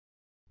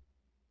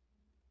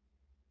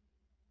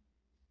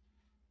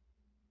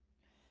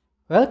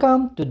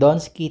Welcome to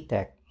NodeMCU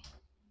Tech.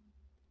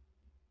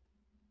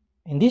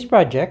 In this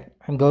project,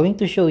 I'm going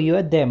to show you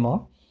a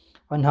demo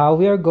on how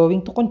we are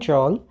going to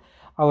control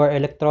our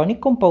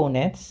electronic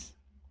components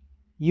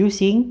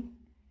using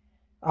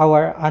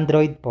our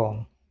Android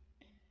phone.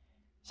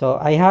 So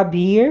I have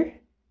here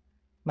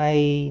my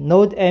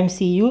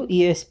NodeMCU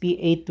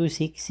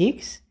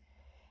ESP8266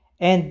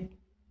 and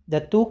the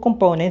two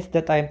components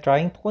that I'm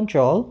trying to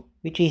control,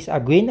 which is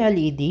a green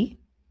LED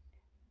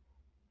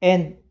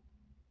and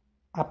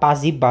a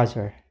passive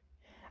buzzer.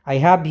 I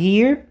have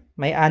here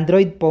my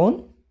Android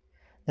phone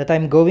that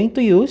I'm going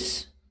to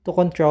use to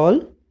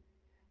control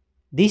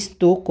these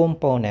two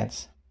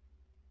components.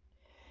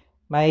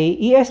 My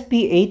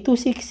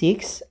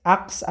ESP8266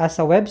 acts as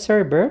a web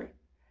server,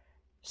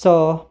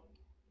 so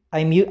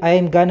I'm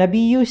gonna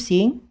be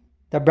using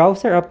the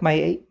browser of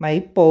my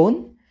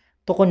phone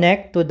to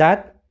connect to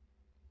that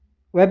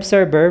web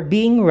server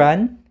being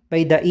run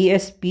by the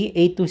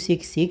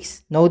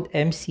ESP8266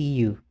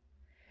 NodeMCU.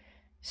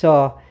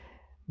 So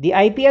the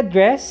IP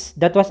address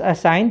that was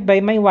assigned by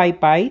my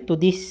Wi-Fi to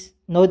this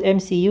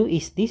NodeMCU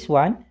is this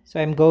one.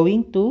 So I'm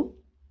going to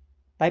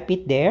type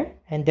it there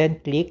and then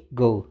click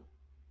go.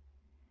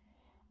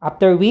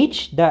 After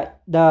which the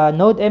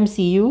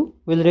NodeMCU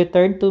will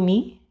return to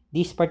me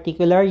this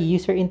particular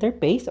user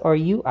interface or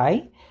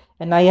UI.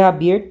 And I have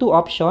here two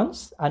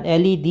options, an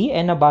LED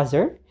and a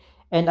buzzer,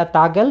 and a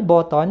toggle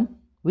button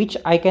which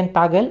I can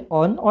toggle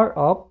on or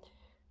off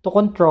to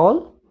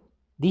control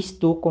these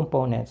two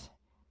components.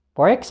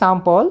 For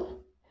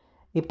example,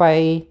 if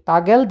I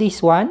toggle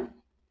this one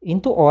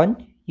into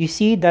on, you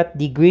see that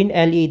the green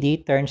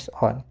LED turns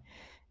on.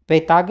 If I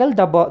toggle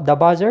the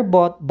buzzer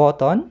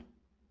button,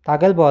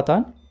 toggle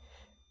button,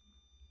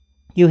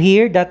 you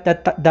hear that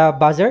the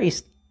buzzer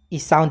is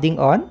sounding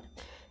on.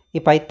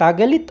 If I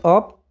toggle it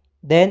off,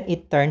 then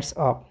it turns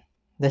off.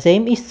 The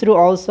same is true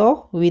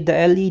also with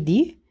the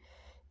LED.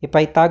 If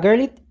I toggle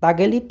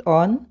it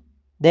on,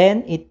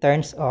 then it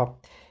turns off.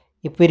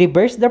 If we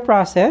reverse the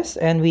process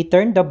and we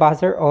turn the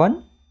buzzer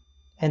on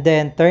and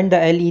then turn the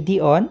LED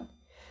on,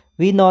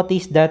 we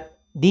notice that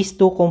these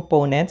two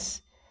components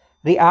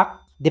react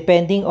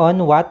depending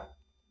on what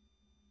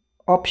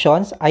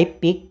options I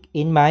pick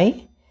in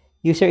my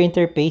user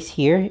interface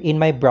here in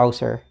my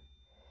browser.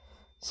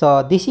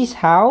 So this is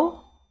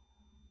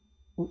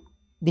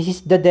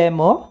the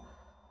demo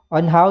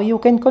on how you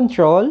can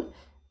control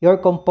your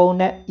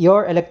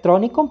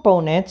electronic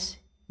components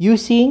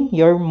using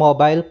your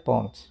mobile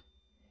phones.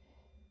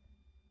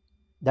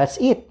 That's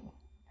it.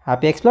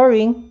 Happy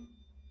exploring!